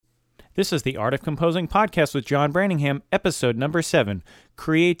This is the Art of Composing podcast with John Branningham, episode number 7,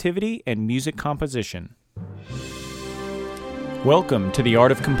 Creativity and Music Composition. Welcome to the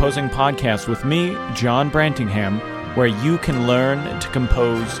Art of Composing podcast with me, John Branningham, where you can learn to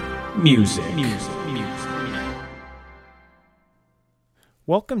compose music.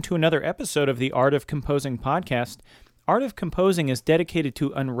 Welcome to another episode of the Art of Composing podcast. Art of Composing is dedicated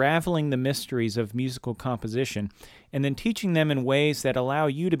to unraveling the mysteries of musical composition and then teaching them in ways that allow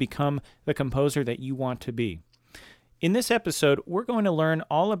you to become the composer that you want to be. In this episode, we're going to learn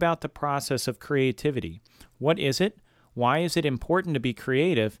all about the process of creativity. What is it? Why is it important to be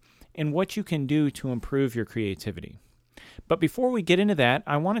creative? And what you can do to improve your creativity. But before we get into that,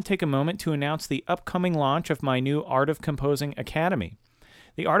 I want to take a moment to announce the upcoming launch of my new Art of Composing Academy.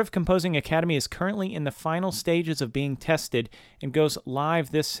 The Art of Composing Academy is currently in the final stages of being tested and goes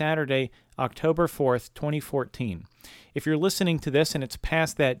live this Saturday, October 4th, 2014. If you're listening to this and it's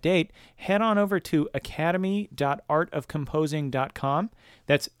past that date, head on over to academy.artofcomposing.com.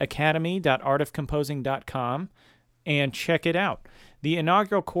 That's academy.artofcomposing.com and check it out. The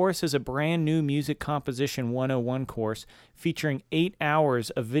inaugural course is a brand new Music Composition 101 course featuring 8 hours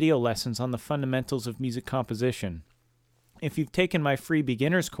of video lessons on the fundamentals of music composition. If you've taken my free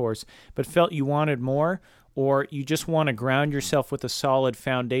beginner's course but felt you wanted more, or you just want to ground yourself with a solid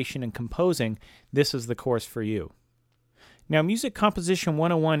foundation in composing, this is the course for you. Now, Music Composition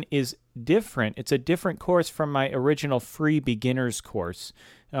 101 is different. It's a different course from my original free beginner's course.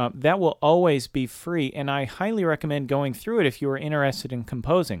 That will always be free, and I highly recommend going through it if you are interested in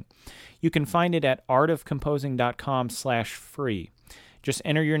composing. You can find it at artofcomposing.com/free. Just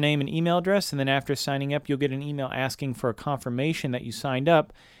enter your name and email address, and then after signing up, you'll get an email asking for a confirmation that you signed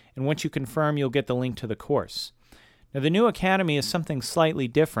up, and once you confirm, you'll get the link to the course. Now, the new Academy is something slightly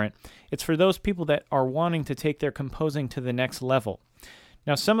different. It's for those people that are wanting to take their composing to the next level.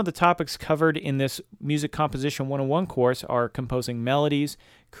 Now, some of the topics covered in this Music Composition 101 course are composing melodies,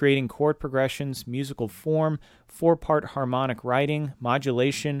 creating chord progressions, musical form, 4-part harmonic writing,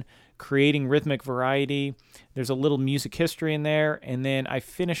 modulation, creating rhythmic variety. There's a little music history in there, and then I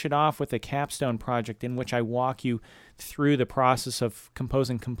finish it off with a capstone project in which I walk you through the process of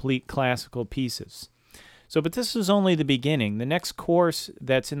composing complete classical pieces. But this is only the beginning. The next course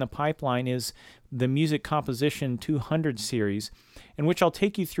that's in the pipeline is the Music Composition 200 series, in which I'll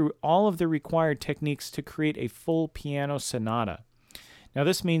take you through all of the required techniques to create a full piano sonata. Now,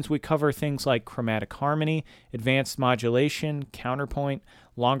 this means we cover things like chromatic harmony, advanced modulation, counterpoint,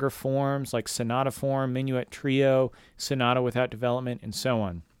 longer forms like sonata form, minuet trio, sonata without development, and so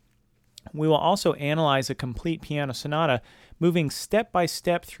on. We will also analyze a complete piano sonata, moving step by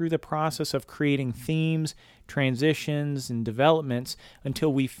step through the process of creating themes, transitions, and developments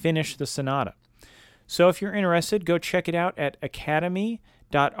until we finish the sonata. So if you're interested, go check it out at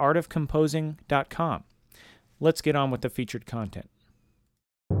academy.artofcomposing.com. Let's get on with the featured content.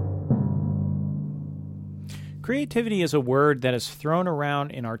 Creativity is a word that is thrown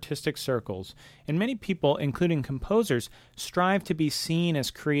around in artistic circles, and many people, including composers, strive to be seen as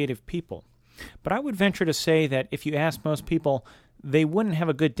creative people. But I would venture to say that if you ask most people, they wouldn't have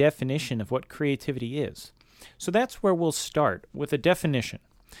a good definition of what creativity is. So that's where we'll start, with a definition.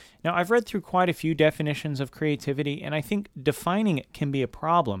 Now, I've read through quite a few definitions of creativity, and I think defining it can be a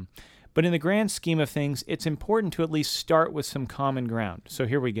problem. But in the grand scheme of things, it's important to at least start with some common ground. So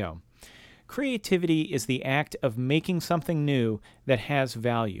here we go. Creativity is the act of making something new that has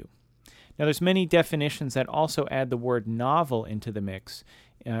value. Now, there's many definitions that also add the word novel into the mix,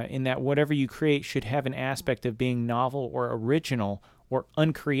 in that whatever you create should have an aspect of being novel or original or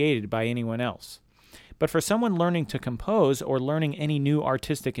uncreated by anyone else. But for someone learning to compose or learning any new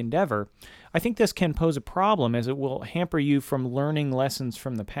artistic endeavor, I think this can pose a problem as it will hamper you from learning lessons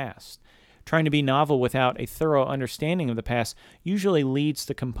from the past. Trying to be novel without a thorough understanding of the past usually leads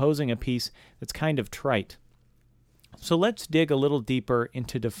to composing a piece that's kind of trite. So let's dig a little deeper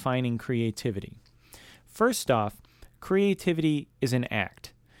into defining creativity. First off, creativity is an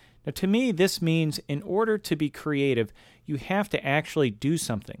act. Now, to me, this means in order to be creative, you have to actually do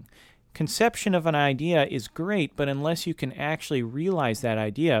something. Conception of an idea is great, but unless you can actually realize that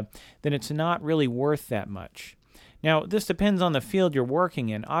idea, then it's not really worth that much. Now, this depends on the field you're working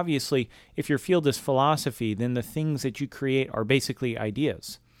in. Obviously, if your field is philosophy, then the things that you create are basically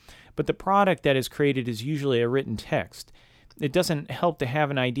ideas. But the product that is created is usually a written text. It doesn't help to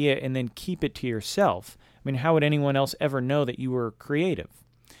have an idea and then keep it to yourself. I mean, how would anyone else ever know that you were creative?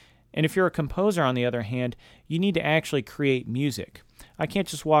 And if you're a composer, on the other hand, you need to actually create music. I can't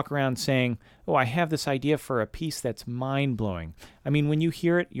just walk around saying, oh, I have this idea for a piece that's mind-blowing. I mean, when you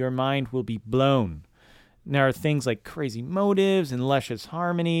hear it, your mind will be blown. There are things like crazy motives and luscious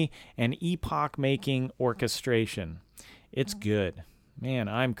harmony and epoch-making orchestration. It's good. Man,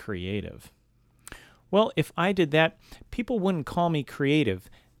 I'm creative. Well, if I did that, people wouldn't call me creative.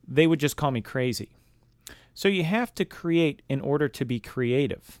 They would just call me crazy. So you have to create in order to be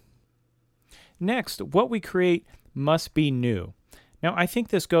creative. Next, what we create must be new. Now, I think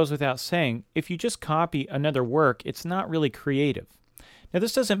this goes without saying. If you just copy another work, it's not really creative. Now,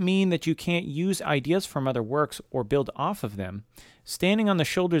 this doesn't mean that you can't use ideas from other works or build off of them. Standing on the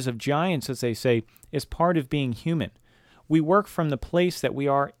shoulders of giants, as they say, is part of being human. We work from the place that we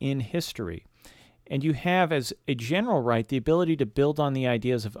are in history. And you have, as a general right, the ability to build on the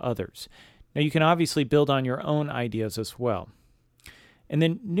ideas of others. Now, you can obviously build on your own ideas as well. And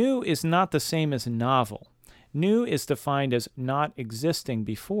then new is not the same as novel. New is defined as not existing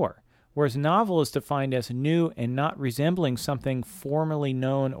before, whereas novel is defined as new and not resembling something formerly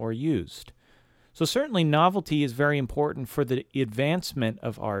known or used. So certainly novelty is very important for the advancement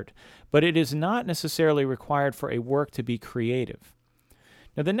of art, but it is not necessarily required for a work to be creative.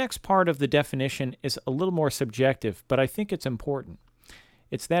 Now, the next part of the definition is a little more subjective, but I think it's important.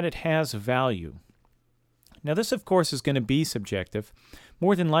 It's that it has value. Now, this, of course, is going to be subjective.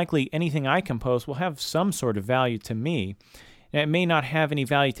 More than likely, anything I compose will have some sort of value to me. Now, it may not have any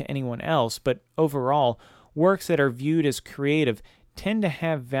value to anyone else, but overall, works that are viewed as creative tend to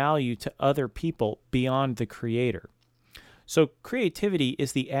have value to other people beyond the creator. So, creativity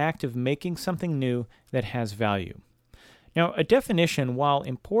is the act of making something new that has value. Now, a definition, while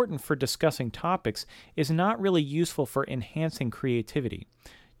important for discussing topics, is not really useful for enhancing creativity.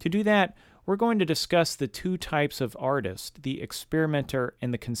 To do that, we're going to discuss the two types of artist, the experimenter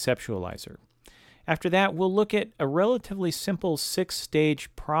and the conceptualizer. After that, we'll look at a relatively simple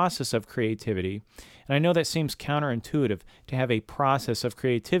 6-stage process of creativity. And I know that seems counterintuitive to have a process of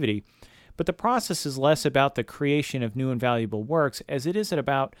creativity, but the process is less about the creation of new and valuable works as it is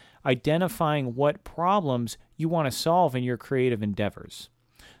about identifying what problems you want to solve in your creative endeavors.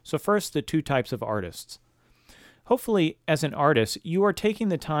 So first, the two types of artists. Hopefully, as an artist, you are taking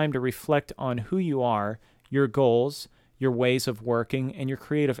the time to reflect on who you are, your goals, your ways of working, and your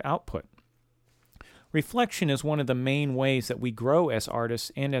creative output. Reflection is one of the main ways that we grow as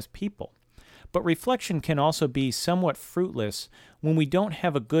artists and as people. But reflection can also be somewhat fruitless when we don't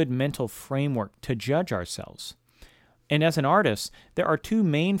have a good mental framework to judge ourselves. And as an artist, there are two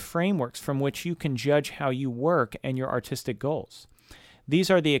main frameworks from which you can judge how you work and your artistic goals. These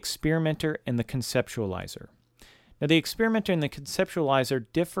are the experimenter and the conceptualizer. Now, the experimenter and the conceptualizer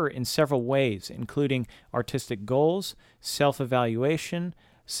differ in several ways, including artistic goals, self-evaluation,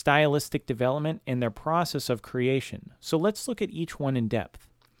 stylistic development, and their process of creation. So let's look at each one in depth.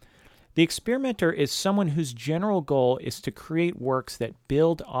 The experimenter is someone whose general goal is to create works that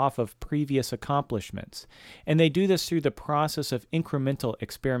build off of previous accomplishments, and they do this through the process of incremental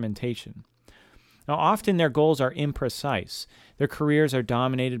experimentation. Now, often their goals are imprecise. Their careers are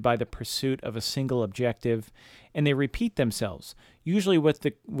dominated by the pursuit of a single objective, and they repeat themselves, usually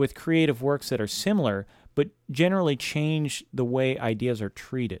with creative works that are similar, but generally change the way ideas are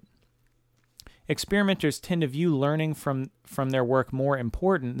treated. Experimenters tend to view learning from their work more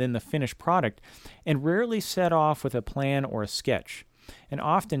important than the finished product and rarely set off with a plan or a sketch. And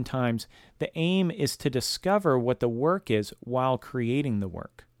oftentimes, the aim is to discover what the work is while creating the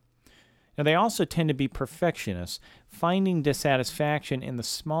work. Now, they also tend to be perfectionists, finding dissatisfaction in the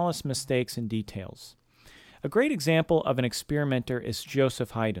smallest mistakes and details. A great example of an experimenter is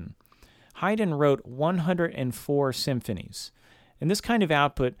Joseph Haydn. Haydn wrote 104 symphonies. And this kind of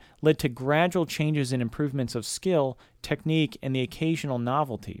output led to gradual changes and improvements of skill, technique, and the occasional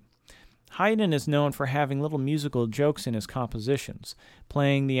novelty. Haydn is known for having little musical jokes in his compositions,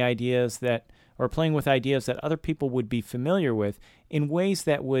 playing with ideas that other people would be familiar with in ways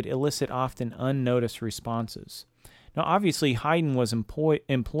that would elicit often unnoticed responses. Now, obviously, Haydn was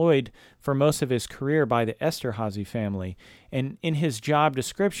employed for most of his career by the Esterházy family, and in his job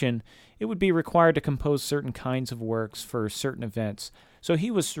description, it would be required to compose certain kinds of works for certain events, so he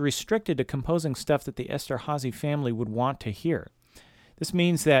was restricted to composing stuff that the Esterházy family would want to hear. This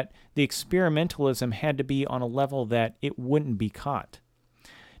means that the experimentalism had to be on a level that it wouldn't be caught.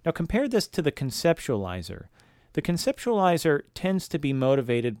 Now, compare this to the conceptualizer. The conceptualizer tends to be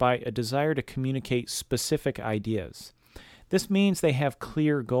motivated by a desire to communicate specific ideas. This means they have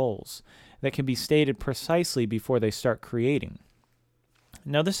clear goals that can be stated precisely before they start creating.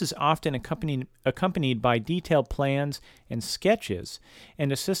 Now, this is often accompanied by detailed plans and sketches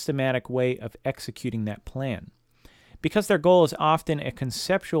and a systematic way of executing that plan. Because their goal is often a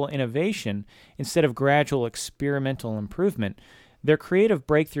conceptual innovation instead of gradual experimental improvement, Their creative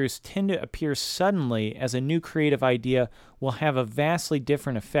breakthroughs tend to appear suddenly, as a new creative idea will have a vastly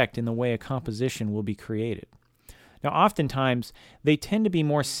different effect in the way a composition will be created. Now, oftentimes, they tend to be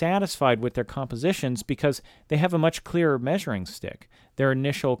more satisfied with their compositions because they have a much clearer measuring stick, their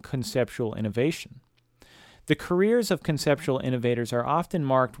initial conceptual innovation. The careers of conceptual innovators are often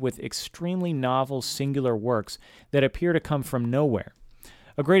marked with extremely novel singular works that appear to come from nowhere.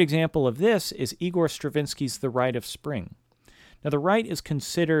 A great example of this is Igor Stravinsky's The Rite of Spring. Now, The Rite is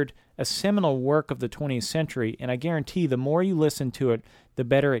considered a seminal work of the 20th century, and I guarantee the more you listen to it, the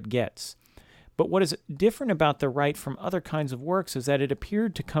better it gets. But what is different about The Rite from other kinds of works is that it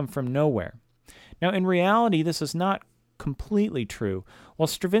appeared to come from nowhere. Now, in reality, this is not completely true. While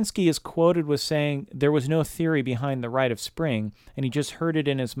Stravinsky is quoted with saying there was no theory behind The Rite of Spring, and he just heard it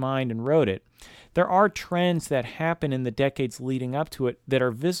in his mind and wrote it, there are trends that happen in the decades leading up to it that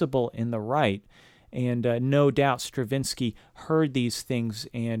are visible in The Rite, and no doubt Stravinsky heard these things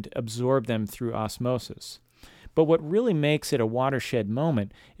and absorbed them through osmosis. But what really makes it a watershed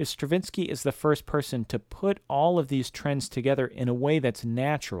moment is Stravinsky is the first person to put all of these trends together in a way that's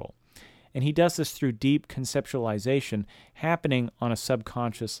natural. And he does this through deep conceptualization happening on a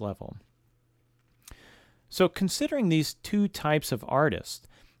subconscious level. So considering these two types of artists,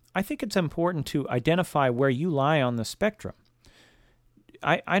 I think it's important to identify where you lie on the spectrum.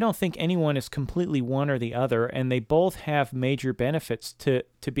 I don't think anyone is completely one or the other, and they both have major benefits to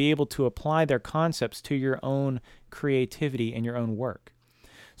be able to apply their concepts to your own creativity and your own work.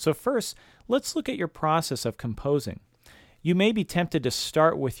 So first, let's look at your process of composing. You may be tempted to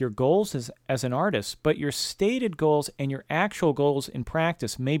start with your goals as an artist, but your stated goals and your actual goals in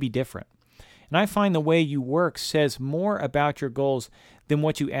practice may be different. And I find the way you work says more about your goals than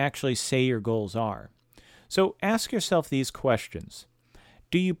what you actually say your goals are. So ask yourself these questions.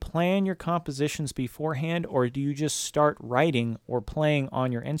 Do you plan your compositions beforehand, or do you just start writing or playing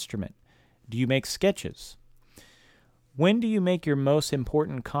on your instrument? Do you make sketches? When do you make your most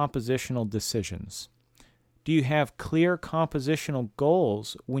important compositional decisions? Do you have clear compositional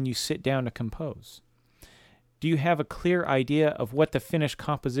goals when you sit down to compose? Do you have a clear idea of what the finished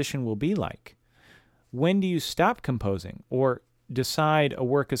composition will be like? When do you stop composing or decide a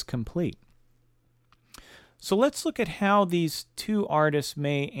work is complete? So let's look at how these two artists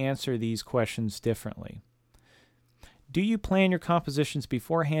may answer these questions differently. Do you plan your compositions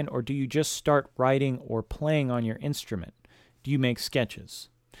beforehand, or do you just start writing or playing on your instrument? Do you make sketches?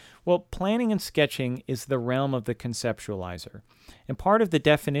 Well, planning and sketching is the realm of the conceptualizer. And part of the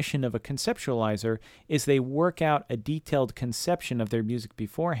definition of a conceptualizer is they work out a detailed conception of their music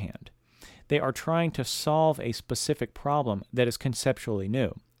beforehand. They are trying to solve a specific problem that is conceptually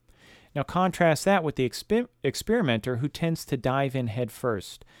new. Now contrast that with the experimenter who tends to dive in head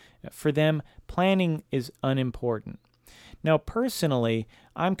first. For them, planning is unimportant. Now personally,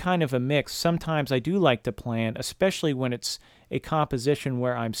 I'm kind of a mix. Sometimes I do like to plan, especially when it's a composition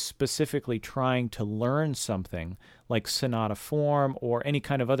where I'm specifically trying to learn something, like sonata form or any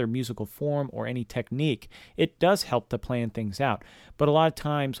kind of other musical form or any technique. It does help to plan things out. But a lot of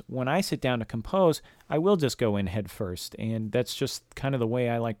times when I sit down to compose, I will just go in head first, and that's just kind of the way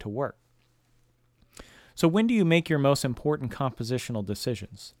I like to work. So when do you make your most important compositional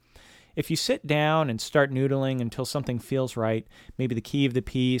decisions? If you sit down and start noodling until something feels right, maybe the key of the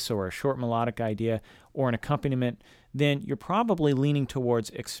piece or a short melodic idea or an accompaniment, then you're probably leaning towards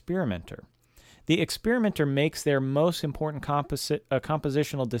experimenter. The experimenter makes their most important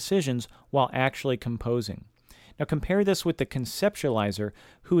compositional decisions while actually composing. Now compare this with the conceptualizer,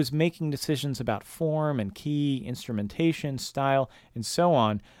 who is making decisions about form and key, instrumentation, style, and so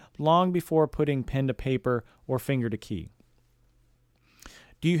on, long before putting pen to paper or finger to key.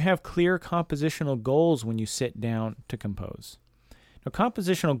 Do you have clear compositional goals when you sit down to compose? Now,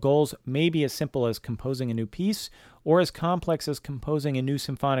 compositional goals may be as simple as composing a new piece, or as complex as composing a new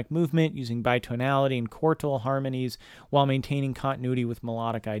symphonic movement using bitonality and quartal harmonies while maintaining continuity with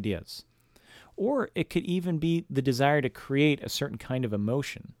melodic ideas. Or it could even be the desire to create a certain kind of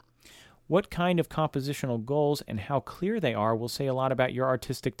emotion. What kind of compositional goals and how clear they are will say a lot about your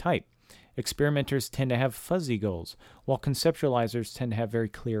artistic type. Experimenters tend to have fuzzy goals, while conceptualizers tend to have very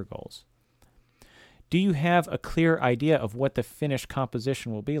clear goals. Do you have a clear idea of what the finished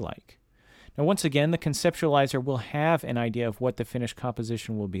composition will be like? Now, once again, the conceptualizer will have an idea of what the finished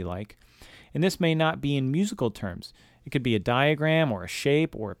composition will be like, and this may not be in musical terms. It could be a diagram or a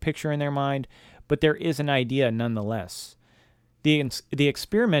shape or a picture in their mind, but there is an idea nonetheless. The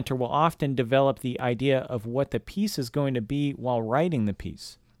experimenter will often develop the idea of what the piece is going to be while writing the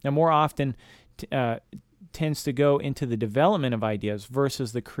piece. Now, more often, tends to go into the development of ideas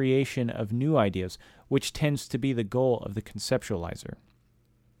versus the creation of new ideas, which tends to be the goal of the conceptualizer.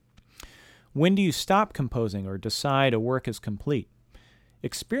 When do you stop composing or decide a work is complete?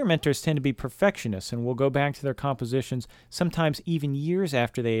 Experimenters tend to be perfectionists and will go back to their compositions sometimes even years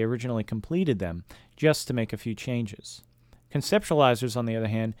after they originally completed them, just to make a few changes. Conceptualizers, on the other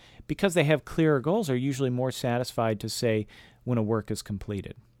hand, because they have clearer goals, are usually more satisfied to say when a work is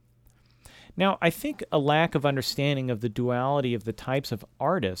completed. Now, I think a lack of understanding of the duality of the types of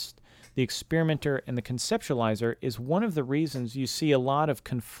artist, the experimenter and the conceptualizer, is one of the reasons you see a lot of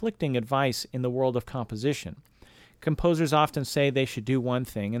conflicting advice in the world of composition. Composers often say they should do one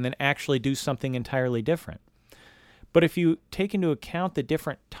thing and then actually do something entirely different. But if you take into account the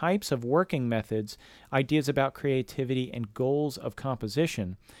different types of working methods, ideas about creativity, and goals of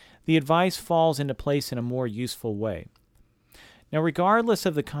composition, the advice falls into place in a more useful way. Now, regardless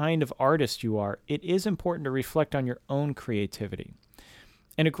of the kind of artist you are, it is important to reflect on your own creativity.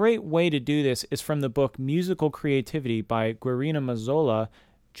 And a great way to do this is from the book Musical Creativity by Guerrino Mazzola,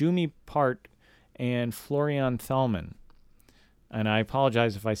 Jumi Part, and Florian Thalmann. And I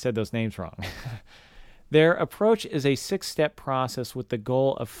apologize if I said those names wrong. Their approach is a 6-step process with the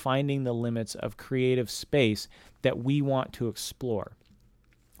goal of finding the limits of creative space that we want to explore.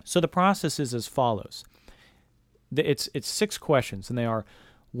 So the process is as follows. It's 6 questions, and they are: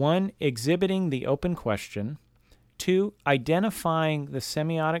 1, exhibiting the open question; 2, identifying the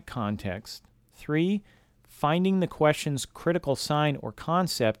semiotic context; 3, finding the question's critical sign or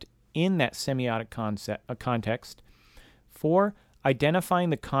concept in that semiotic context; 4, identifying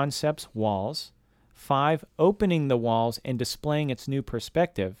the concept's walls; 5, opening the walls and displaying its new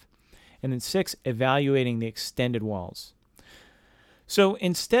perspective; and then 6, evaluating the extended walls. So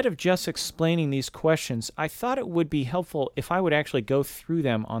instead of just explaining these questions, I thought it would be helpful if I would actually go through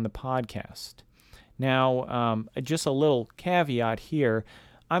them on the podcast. Now, just a little caveat here.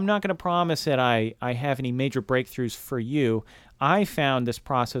 I'm not going to promise that I have any major breakthroughs for you. I found this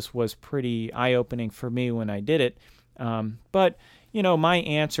process was pretty eye-opening for me when I did it. But, my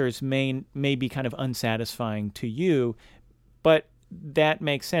answers may be kind of unsatisfying to you, but that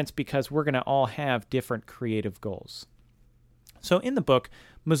makes sense because we're going to all have different creative goals. So in the book,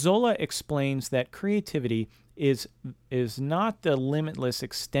 Mazzola explains that creativity is not the limitless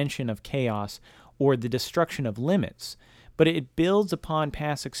extension of chaos or the destruction of limits, but it builds upon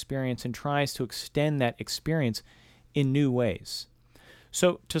past experience and tries to extend that experience in new ways.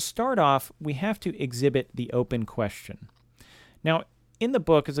 So to start off, we have to exhibit the open question. Now, in the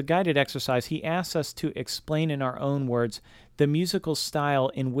book, as a guided exercise, he asks us to explain in our own words the musical style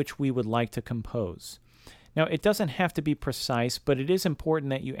in which we would like to compose. Now, it doesn't have to be precise, but it is important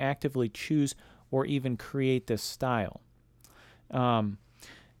that you actively choose or even create this style.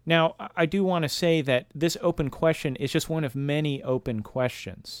 Now, I do want to say that this open question is just one of many open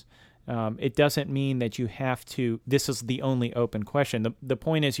questions. It doesn't mean that you have to, this is the only open question. The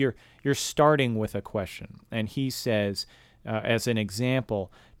point is you're starting with a question. And he says, as an example,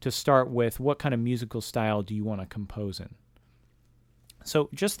 to start with, what kind of musical style do you want to compose in? So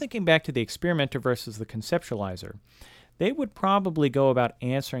just thinking back to the experimenter versus the conceptualizer, they would probably go about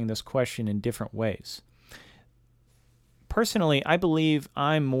answering this question in different ways. Personally, I believe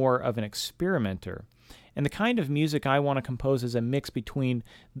I'm more of an experimenter, and the kind of music I want to compose is a mix between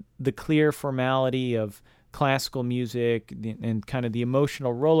the clear formality of classical music and kind of the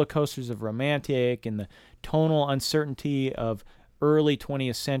emotional roller coasters of romantic and the tonal uncertainty of early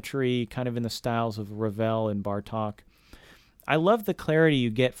 20th century, kind of in the styles of Ravel and Bartók. I love the clarity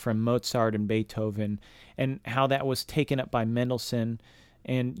you get from Mozart and Beethoven and how that was taken up by Mendelssohn.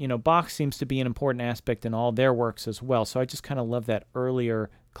 And, Bach seems to be an important aspect in all their works as well. So I just kind of love that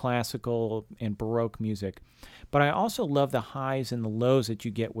earlier classical and Baroque music. But I also love the highs and the lows that you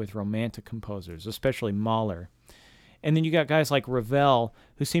get with romantic composers, especially Mahler. And then you got guys like Ravel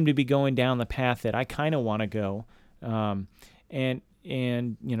who seem to be going down the path that I kind of want to go. And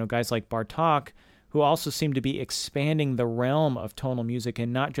guys like Bartók, who also seem to be expanding the realm of tonal music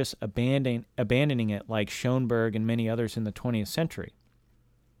and not just abandoning it like Schoenberg and many others in the 20th century.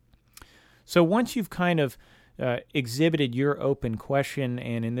 So once you've kind of exhibited your open question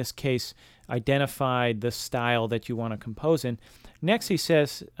and in this case identified the style that you want to compose in, next he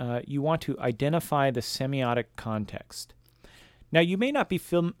says you want to identify the semiotic context. Now you may not be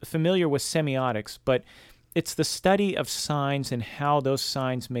familiar with semiotics, but it's the study of signs and how those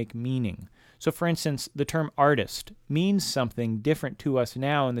signs make meaning. So, for instance, the term artist means something different to us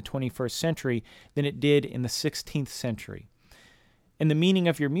now in the 21st century than it did in the 16th century. And the meaning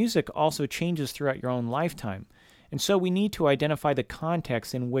of your music also changes throughout your own lifetime. And so we need to identify the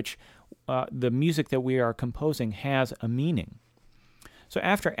context in which the music that we are composing has a meaning. So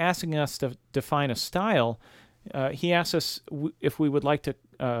after asking us to define a style, he asks us if we would like to,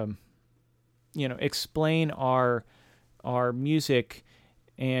 explain our music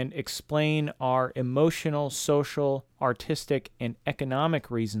and explain our emotional, social, artistic, and economic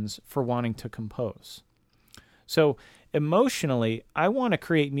reasons for wanting to compose. So emotionally, I want to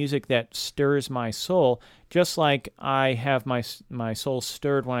create music that stirs my soul, just like I have my soul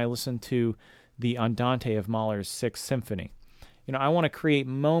stirred when I listen to the Andante of Mahler's Sixth Symphony. I want to create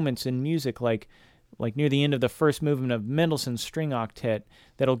moments in music like near the end of the first movement of Mendelssohn's String Octet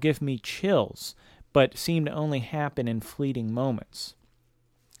that'll give me chills, but seem to only happen in fleeting moments.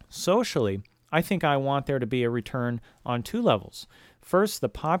 Socially, I think I want there to be a return on two levels. First, the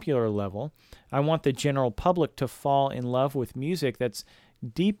popular level. I want the general public to fall in love with music that's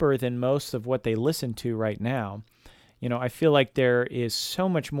deeper than most of what they listen to right now. I feel like there is so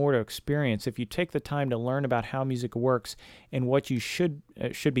much more to experience if you take the time to learn about how music works and what you should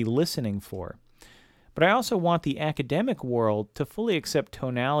be listening for. But I also want the academic world to fully accept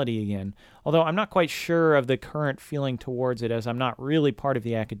tonality again, although I'm not quite sure of the current feeling towards it, as I'm not really part of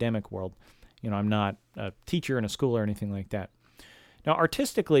the academic world. I'm not a teacher in a school or anything like that. Now,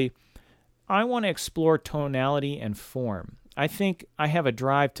 artistically, I want to explore tonality and form. I think I have a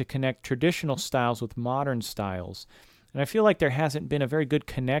drive to connect traditional styles with modern styles, and I feel like there hasn't been a very good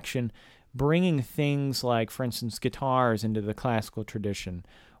connection bringing things like, for instance, guitars into the classical tradition,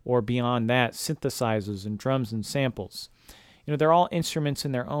 or beyond that, synthesizers and drums and samples. They're all instruments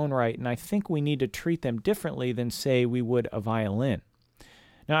in their own right, and I think we need to treat them differently than, say, we would a violin.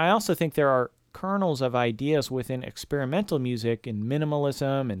 Now, I also think there are kernels of ideas within experimental music and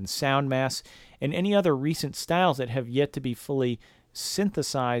minimalism and sound mass and any other recent styles that have yet to be fully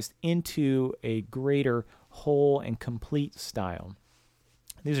synthesized into a greater whole and complete style.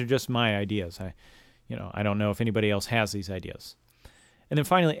 These are just my ideas. I don't know if anybody else has these ideas. And then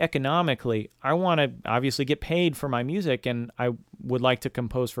finally, economically, I want to obviously get paid for my music, and I would like to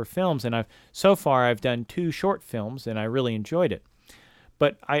compose for films. And so far I've done 2 short films, and I really enjoyed it.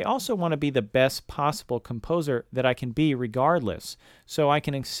 But I also want to be the best possible composer that I can be regardless, so I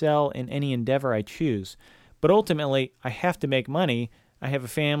can excel in any endeavor I choose. But ultimately, I have to make money. I have a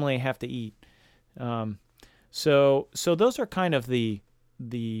family. I have to eat. So those are kind of the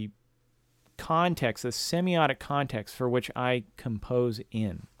context, the semiotic context for which I compose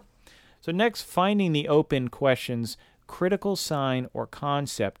in. So next, finding the open questions, critical sign or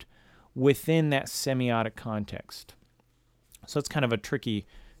concept within that semiotic context. So it's kind of a tricky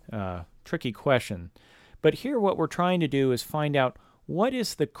question. But here what we're trying to do is find out what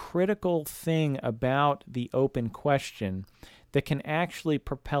is the critical thing about the open question that can actually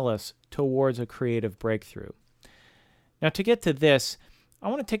propel us towards a creative breakthrough. Now, to get to this, I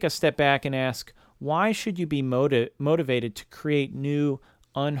want to take a step back and ask, why should you be motivated to create new,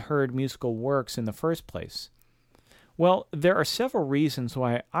 unheard musical works in the first place? Well, there are several reasons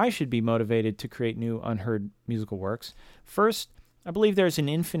why I should be motivated to create new, unheard musical works. First, I believe there's an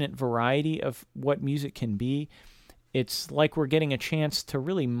infinite variety of what music can be. It's like we're getting a chance to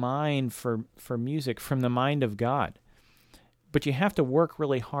really mine for music from the mind of God. But you have to work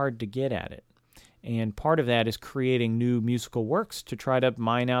really hard to get at it. And part of that is creating new musical works to try to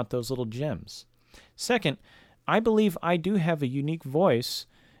mine out those little gems. Second, I believe I do have a unique voice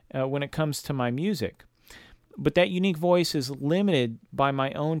when it comes to my music. But that unique voice is limited by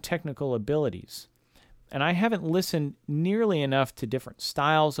my own technical abilities. And I haven't listened nearly enough to different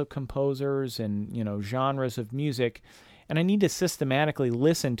styles of composers and, genres of music. And I need to systematically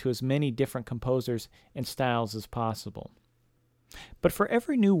listen to as many different composers and styles as possible. But for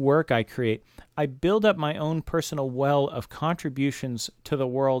every new work I create, I build up my own personal well of contributions to the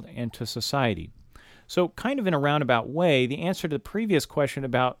world and to society. So kind of in a roundabout way, the answer to the previous question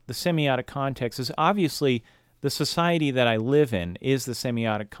about the semiotic context is obviously the society that I live in is the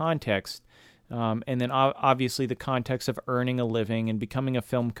semiotic context, and then obviously the context of earning a living and becoming a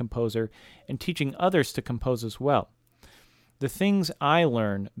film composer and teaching others to compose as well. The things I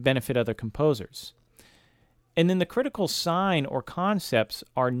learn benefit other composers. And then the critical sign or concepts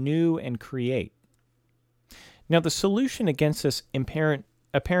are new and create. Now, the solution against this apparent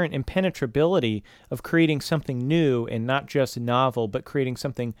impenetrability of creating something new and not just novel, but creating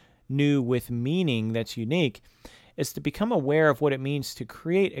something new with meaning that's unique, is to become aware of what it means to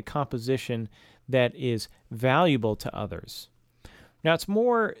create a composition that is valuable to others. Now, it's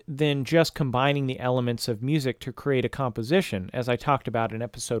more than just combining the elements of music to create a composition, as I talked about in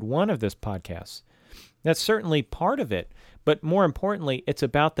episode 1 of this podcast. That's certainly part of it, but more importantly, it's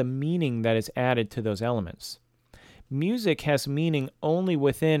about the meaning that is added to those elements. Music has meaning only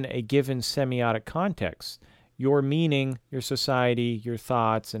within a given semiotic context. Your meaning, your society, your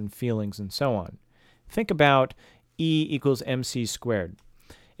thoughts and feelings, and so on. Think about E equals mc squared.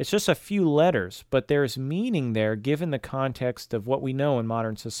 It's just a few letters, but there's meaning there given the context of what we know in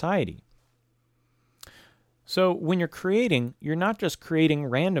modern society. So when you're creating, you're not just creating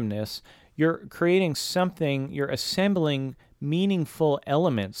randomness, you're creating something, you're assembling meaningful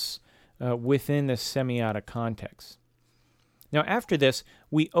elements within the semiotic context. Now after this,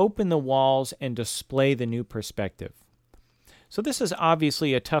 we open the walls and display the new perspective. So this is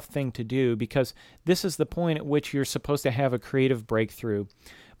obviously a tough thing to do because this is the point at which you're supposed to have a creative breakthrough.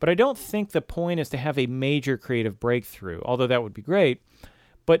 But I don't think the point is to have a major creative breakthrough, although that would be great.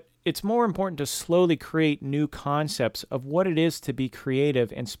 But it's more important to slowly create new concepts of what it is to be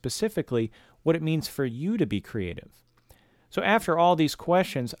creative and specifically what it means for you to be creative. So after all these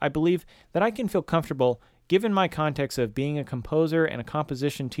questions, I believe that I can feel comfortable, given my context of being a composer and a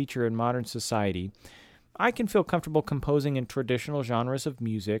composition teacher in modern society, I can feel comfortable composing in traditional genres of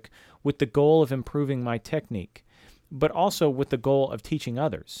music with the goal of improving my technique, but also with the goal of teaching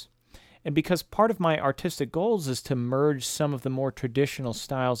others. And because part of my artistic goals is to merge some of the more traditional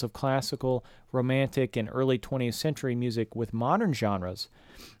styles of classical, romantic, and early 20th century music with modern genres,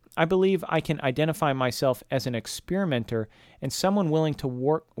 I believe I can identify myself as an experimenter and someone willing to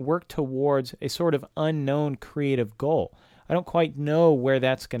work towards a sort of unknown creative goal. I don't quite know where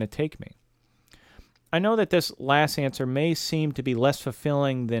that's going to take me. I know that this last answer may seem to be less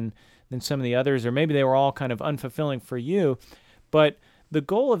fulfilling than some of the others, or maybe they were all kind of unfulfilling for you, but the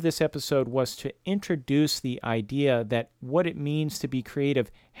goal of this episode was to introduce the idea that what it means to be creative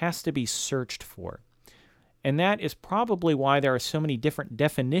has to be searched for. And that is probably why there are so many different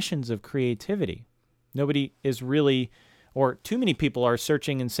definitions of creativity. Nobody is really, or too many people are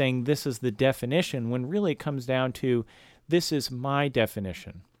searching and saying this is the definition, when really it comes down to this is my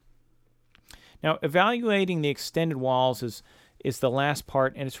definition. Now, evaluating the extended walls is the last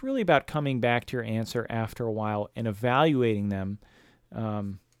part, and it's really about coming back to your answer after a while and evaluating them,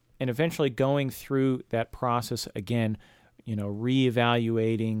 and eventually going through that process again,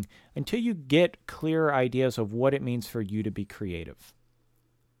 reevaluating until you get clearer ideas of what it means for you to be creative.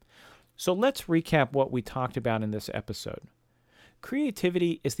 So let's recap what we talked about in this episode.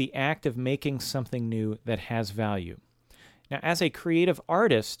 Creativity is the act of making something new that has value. Now, as a creative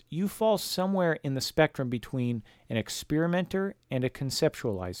artist, you fall somewhere in the spectrum between an experimenter and a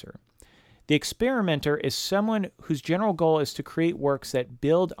conceptualizer. The experimenter is someone whose general goal is to create works that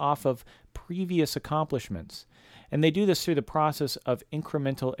build off of previous accomplishments, and they do this through the process of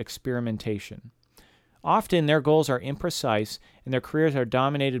incremental experimentation. Often, their goals are imprecise, and their careers are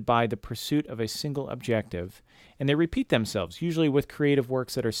dominated by the pursuit of a single objective, and they repeat themselves, usually with creative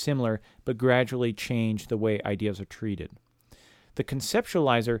works that are similar but gradually change the way ideas are treated. The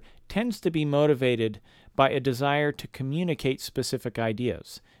conceptualizer tends to be motivated by a desire to communicate specific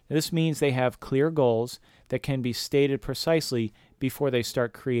ideas. Now, this means they have clear goals that can be stated precisely before they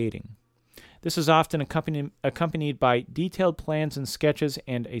start creating. This is often accompanied by detailed plans and sketches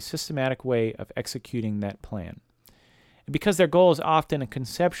and a systematic way of executing that plan. And because their goal is often a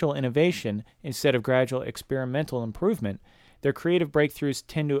conceptual innovation instead of gradual experimental improvement, their creative breakthroughs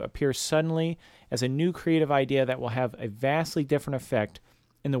tend to appear suddenly as a new creative idea that will have a vastly different effect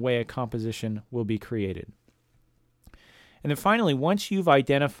in the way a composition will be created. And then finally, once you've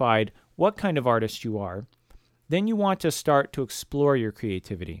identified what kind of artist you are, then you want to start to explore your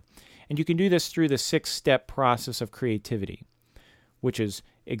creativity. And you can do this through the 6-step process of creativity, which is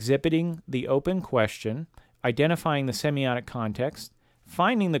exhibiting the open question, identifying the semiotic context,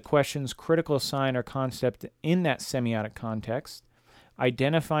 finding the question's critical sign or concept in that semiotic context,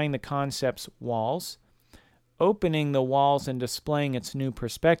 identifying the concept's walls, opening the walls and displaying its new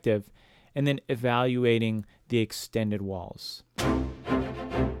perspective, and then evaluating the extended walls.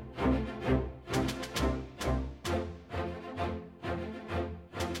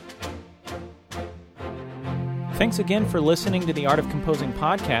 Thanks again for listening to the Art of Composing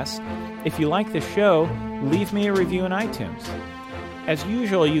podcast. If you like the show, leave me a review in iTunes. As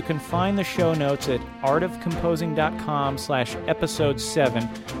usual, you can find the show notes at artofcomposing.com/episode 7,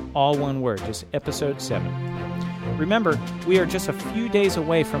 all one word, just episode 7. Remember, we are just a few days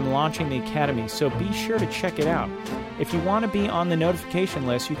away from launching the Academy, so be sure to check it out. If you want to be on the notification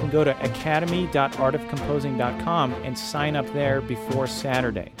list, you can go to academy.artofcomposing.com and sign up there before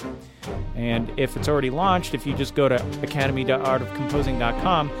Saturday. And if it's already launched, if you just go to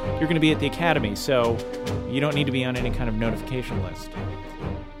academy.artofcomposing.com, you're going to be at the Academy, so you don't need to be on any kind of notification list.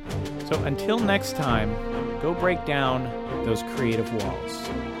 So until next time, go break down those creative walls.